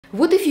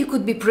What if you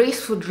could be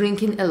praised for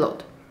drinking a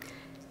lot?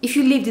 If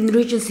you lived in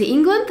Regency,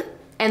 England,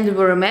 and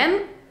were a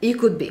man, you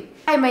could be.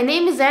 Hi, my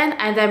name is Anne,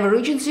 and I'm a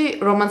Regency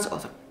romance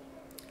author.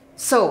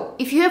 So,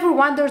 if you ever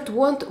wondered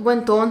what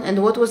went on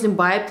and what was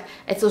imbibed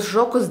at those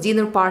raucous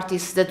dinner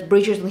parties that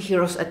Bridgerton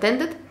heroes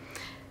attended,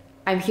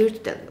 I'm here to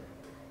tell you.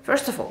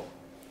 First of all,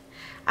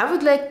 I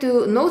would like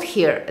to note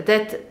here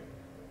that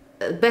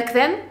back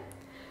then,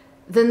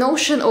 the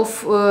notion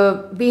of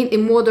being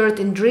immoderate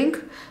in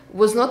drink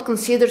was not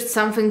considered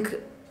something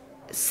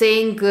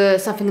saying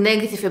something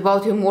negative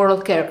about your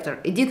moral character.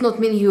 It did not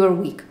mean you were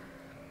weak.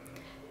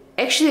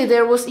 Actually,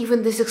 there was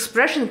even this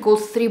expression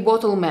called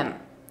three-bottle man,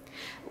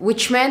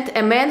 which meant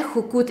a man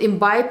who could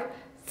imbibe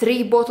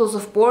 3 bottles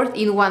of port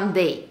in one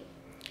day.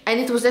 And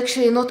it was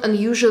actually not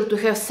unusual to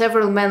have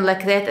several men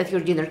like that at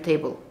your dinner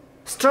table.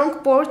 Strong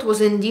port was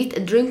indeed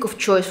a drink of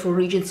choice for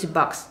Regency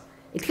bucks.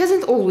 It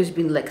hasn't always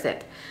been like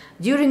that.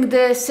 During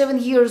the 7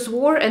 Years'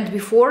 War and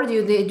before,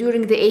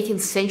 during the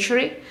 18th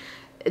century,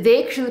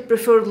 they actually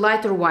preferred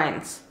lighter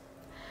wines.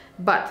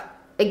 But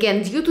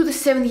again, due to the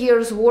 7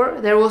 Years' War,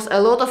 there was a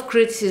lot of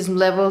criticism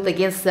leveled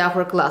against the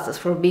upper classes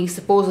for being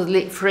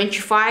supposedly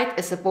Frenchified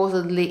and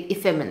supposedly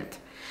effeminate,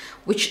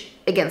 which,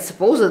 again,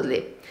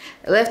 supposedly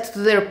left to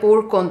their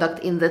poor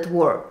conduct in that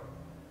war,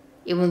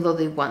 even though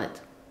they won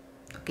it.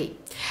 Okay.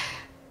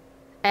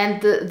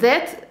 And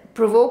that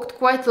provoked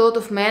quite a lot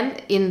of men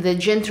in the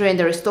gentry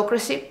and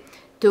aristocracy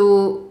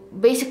to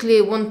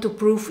basically want to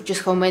prove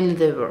just how manly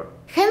they were.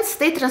 Hence,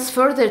 they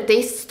transferred their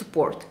tastes to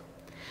port.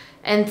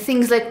 And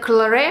things like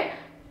claret,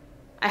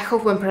 I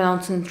hope I'm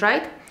pronouncing it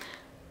right,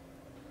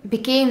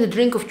 became the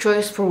drink of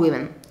choice for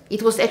women.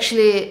 It was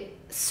actually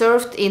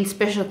served in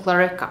special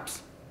claret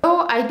cups.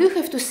 Though I do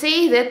have to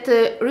say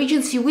that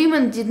Regency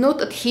women did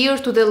not adhere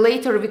to the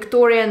later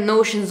Victorian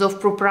notions of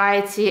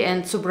propriety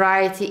and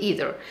sobriety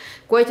either.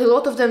 Quite a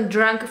lot of them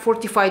drank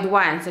fortified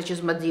wines, such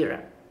as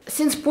Madeira.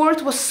 Since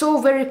port was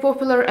so very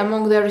popular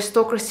among the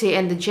aristocracy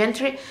and the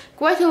gentry,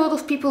 quite a lot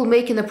of people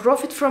making a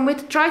profit from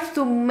it tried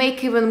to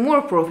make even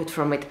more profit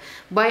from it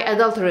by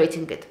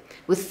adulterating it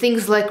with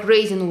things like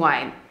raisin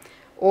wine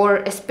or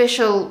a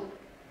special,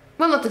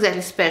 well, not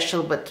exactly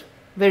special, but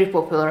very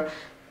popular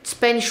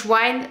Spanish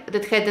wine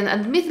that had an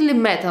admittedly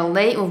metal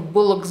name of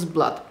bullock's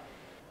blood.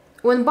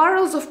 When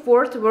barrels of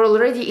port were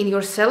already in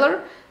your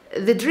cellar,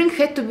 the drink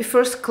had to be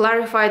first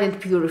clarified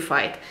and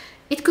purified.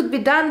 It could be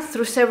done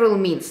through several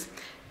means.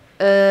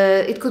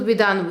 It could be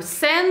done with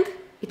sand,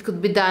 it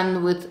could be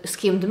done with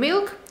skimmed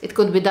milk, it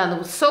could be done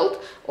with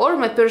salt, or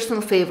my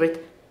personal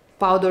favorite,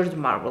 powdered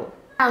marble.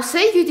 Now,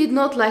 say you did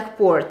not like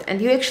port and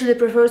you actually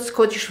preferred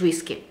Scottish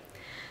whiskey.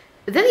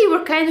 Then you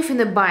were kind of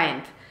in a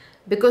bind,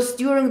 because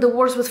during the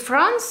wars with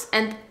France,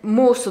 and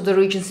most of the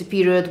Regency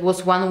period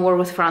was one war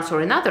with France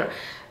or another,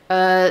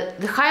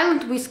 the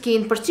Highland whiskey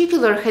in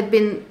particular had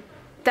been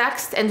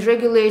taxed and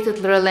regulated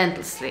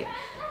relentlessly.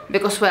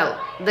 Because, well,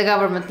 the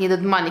government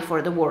needed money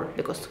for the war,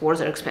 because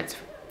wars are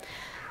expensive.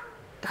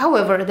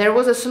 However, there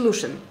was a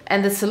solution,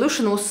 and the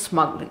solution was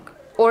smuggling,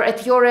 or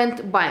at your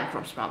end, buying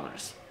from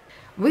smugglers.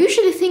 We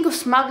usually think of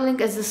smuggling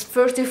as this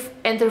furtive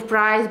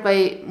enterprise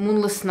by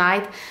moonless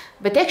night,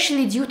 but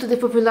actually due to the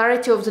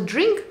popularity of the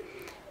drink,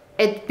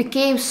 it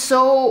became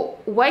so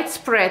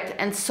widespread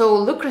and so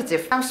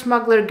lucrative. Some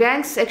smuggler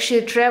gangs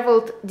actually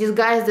traveled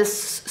disguised as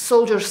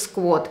soldier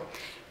squad,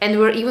 and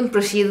were even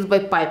preceded by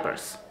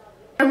pipers.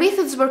 Their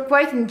methods were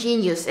quite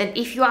ingenious, and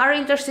if you are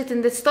interested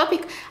in this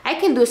topic, I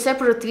can do a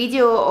separate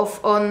video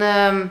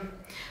on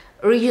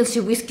Regency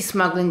whiskey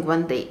smuggling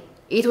one day.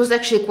 It was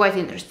actually quite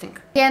interesting.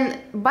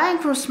 Again, buying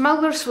from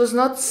smugglers was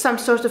not some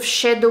sort of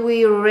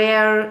shadowy,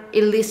 rare,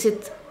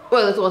 illicit,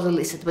 well, it was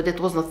illicit, but it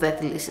was not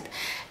that illicit,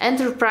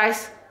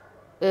 enterprise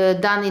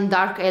done in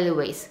dark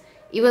alleyways.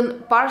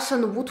 Even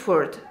Parson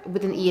Woodford,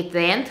 with an E at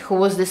the end, who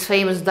was this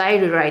famous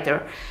diary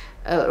writer,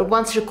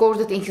 once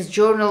recorded in his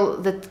journal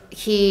that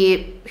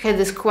he had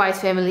this quiet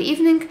family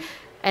evening,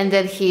 and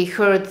then he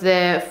heard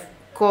the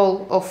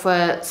call of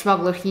a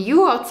smuggler he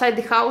knew outside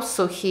the house,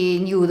 so he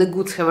knew the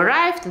goods have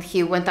arrived and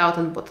he went out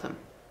and bought them.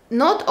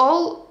 Not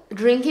all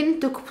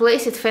drinking took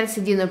place at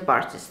fancy dinner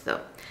parties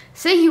though.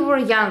 Say you were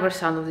a younger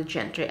son of the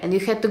gentry and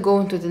you had to go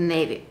into the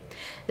navy.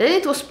 Then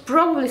it was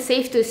probably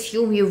safe to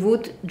assume you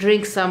would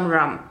drink some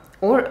rum,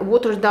 or a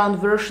watered down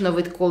version of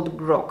it called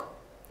grog.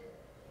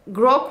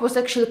 Grog was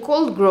actually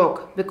called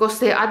grog because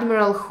the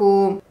admiral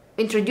who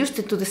introduced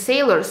it to the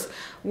sailors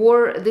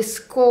wore this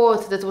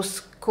coat that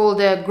was called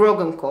a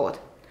grogan coat.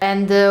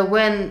 And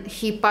when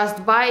he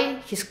passed by,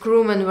 his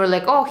crewmen were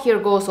like, oh, here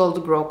goes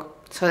old grog.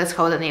 So that's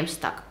how the name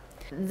stuck.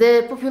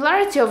 The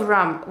popularity of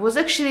rum was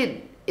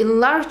actually in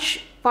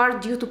large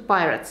part due to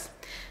pirates.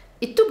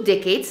 It took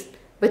decades,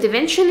 but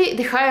eventually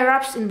the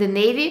higher-ups in the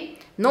navy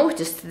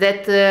noticed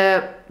that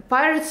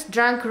pirates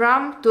drank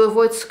rum to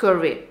avoid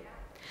scurvy.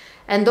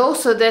 And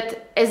also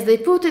that, as they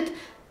put it,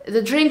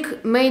 the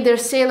drink made their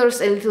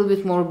sailors a little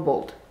bit more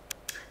bold.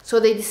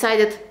 So they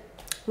decided,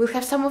 we'll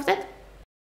have some of that.